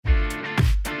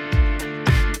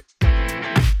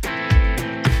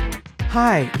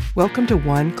Hi, welcome to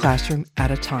One Classroom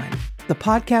at a Time, the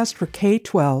podcast for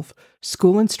K-12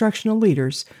 school instructional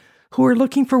leaders who are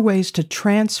looking for ways to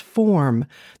transform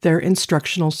their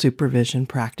instructional supervision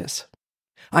practice.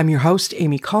 I'm your host,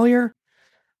 Amy Collier.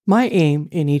 My aim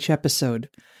in each episode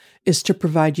is to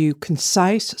provide you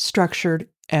concise, structured,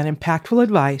 and impactful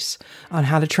advice on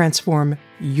how to transform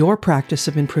your practice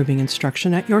of improving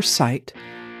instruction at your site,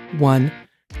 one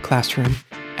classroom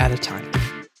at a time.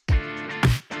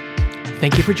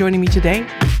 Thank you for joining me today.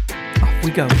 Off we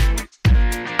go.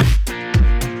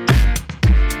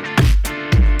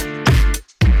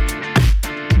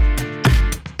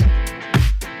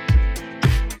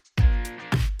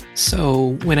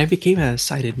 So when I became a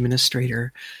site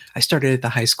administrator, I started at the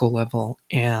high school level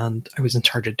and I was in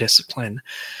charge of discipline.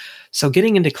 So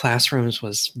getting into classrooms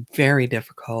was very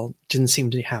difficult, didn't seem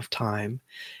to have time.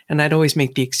 And I'd always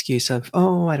make the excuse of,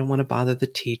 I don't want to bother the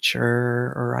teacher,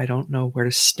 or I don't know where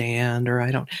to stand,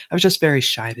 I was just very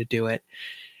shy to do it.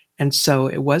 And so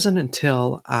it wasn't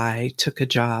until I took a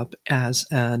job as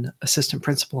an assistant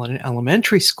principal in an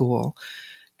elementary school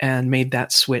and made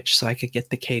that switch so I could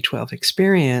get the K-12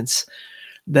 experience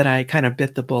that I kind of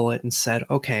bit the bullet and said,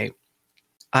 okay,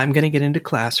 I'm going to get into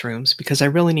classrooms because I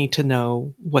really need to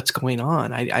know what's going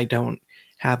on. I don't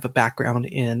have a background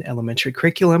in elementary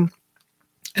curriculum.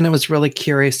 And I was really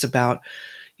curious about,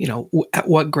 at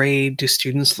what grade do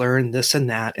students learn this and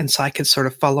that? And so I could sort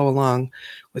of follow along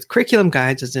with curriculum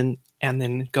guides and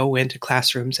then go into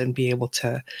classrooms and be able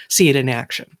to see it in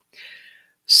action.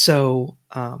 So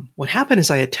what happened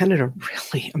is I attended a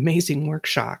really amazing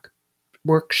workshop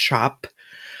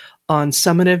on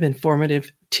summative,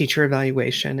 informative teacher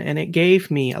evaluation, and it gave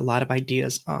me a lot of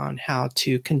ideas on how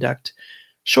to conduct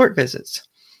short visits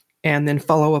and then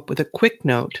follow up with a quick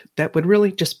note that would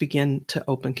really just begin to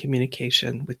open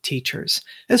communication with teachers,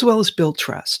 as well as build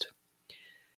trust.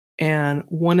 And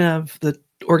one of the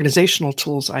organizational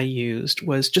tools I used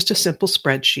was just a simple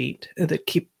spreadsheet that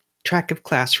keep track of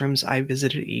classrooms I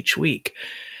visited each week.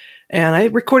 And I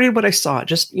recorded what I saw,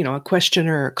 just, a question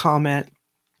or a comment.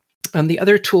 The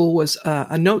other tool was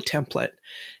a note template,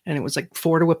 and it was like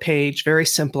 4 to a page, very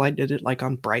simple. I did it like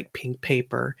on bright pink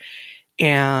paper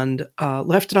and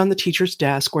left it on the teacher's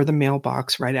desk or the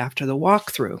mailbox right after the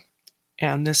walkthrough.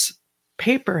 And this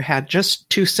paper had just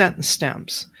 2 sentence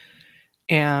stems.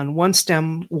 And one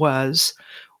stem was,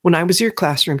 when I was in your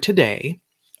classroom today,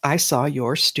 I saw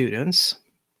your students,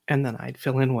 and then I'd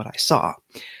fill in what I saw.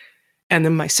 And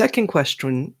then my second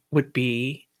question would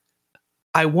be,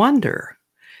 I wonder.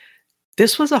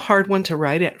 This was a hard one to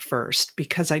write at first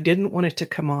because I didn't want it to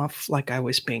come off like I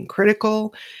was being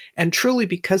critical. And truly,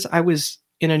 because I was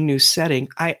in a new setting,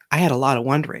 I had a lot of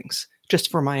wonderings just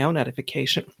for my own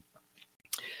edification.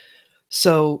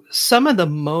 So some of the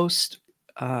most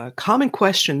common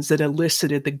questions that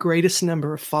elicited the greatest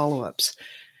number of follow-ups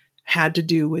had to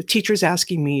do with teachers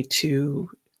asking me to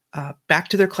back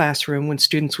to their classroom when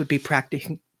students would be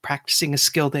practicing a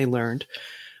skill they learned,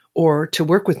 or to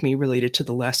work with me related to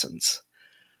the lessons.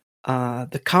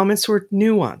 The comments were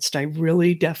nuanced. I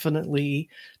really definitely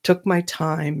took my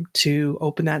time to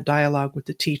open that dialogue with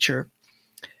the teacher.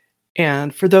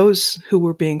 And for those who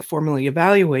were being formally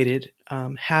evaluated,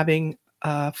 having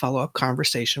a follow-up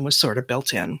conversation was sort of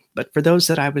built in. But for those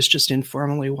that I was just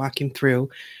informally walking through,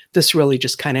 this really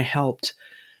just kind of helped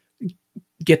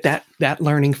get that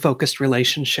learning-focused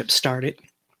relationship started,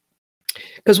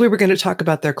 because we were going to talk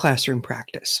about their classroom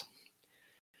practice.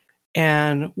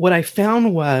 And what I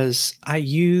found was I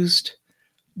used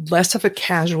less of a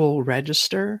casual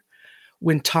register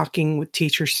when talking with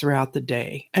teachers throughout the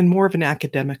day and more of an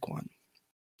academic one.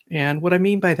 And what I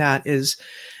mean by that is,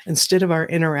 instead of our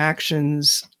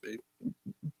interactions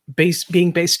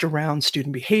being based around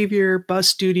student behavior,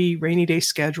 bus duty, rainy day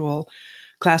schedule,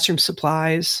 classroom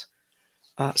supplies.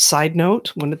 Side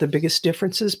note, one of the biggest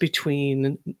differences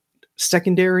between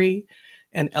secondary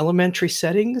and elementary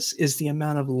settings is the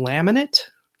amount of laminate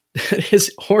that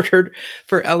is ordered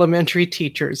for elementary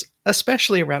teachers,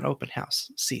 especially around open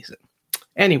house season.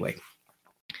 Anyway,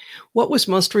 what was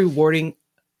most rewarding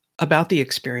about the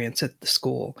experience at the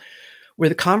school were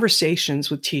the conversations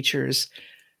with teachers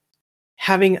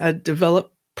having a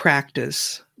developed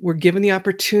practice, were given the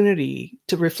opportunity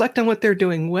to reflect on what they're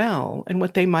doing well and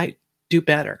what they might do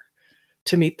better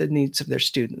to meet the needs of their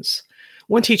students.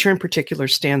 One teacher in particular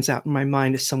stands out in my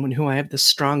mind as someone who I have the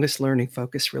strongest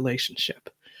learning-focused relationship,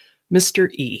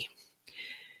 Mr. E.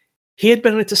 He had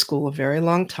been at the school a very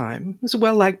long time, was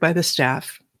well liked by the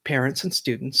staff, parents, and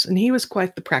students, and he was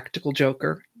quite the practical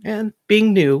joker. And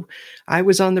being new, I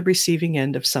was on the receiving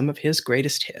end of some of his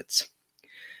greatest hits.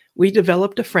 We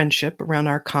developed a friendship around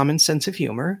our common sense of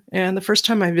humor, and the first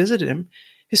time I visited him,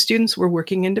 his students were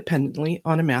working independently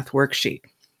on a math worksheet.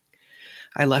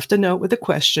 I left a note with a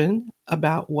question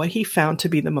about what he found to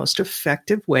be the most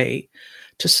effective way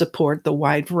to support the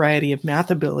wide variety of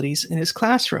math abilities in his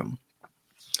classroom.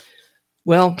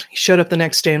 Well, he showed up the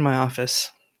next day in my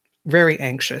office, very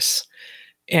anxious,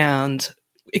 and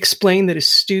explained that his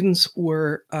students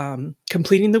were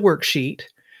completing the worksheet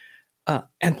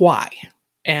and why.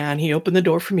 And he opened the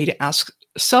door for me to ask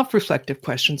self-reflective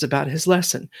questions about his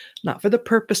lesson, not for the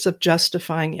purpose of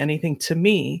justifying anything to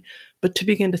me, but to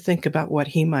begin to think about what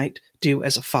he might do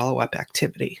as a follow-up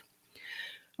activity.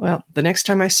 Well, the next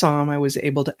time I saw him, I was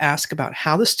able to ask about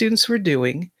how the students were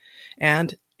doing,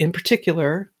 and in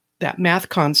particular, that math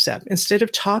concept, instead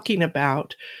of talking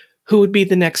about who would be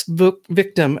the next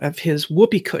victim of his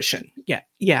whoopee cushion.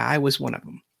 Yeah, I was one of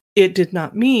them. It did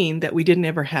not mean that we didn't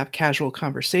ever have casual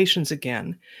conversations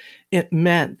again. It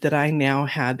meant that I now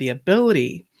had the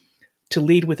ability to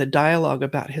lead with a dialogue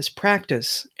about his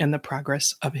practice and the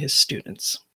progress of his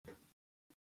students.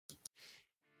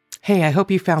 Hey, I hope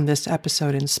you found this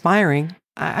episode inspiring.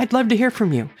 I'd love to hear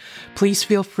from you. Please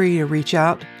feel free to reach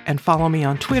out and follow me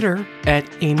on Twitter at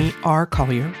Amy R.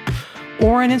 Collier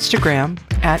or on Instagram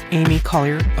at Amy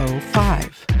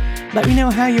Collier05. Let me know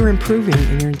how you're improving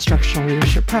in your instructional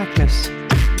leadership practice,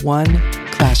 one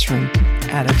classroom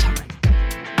at a time.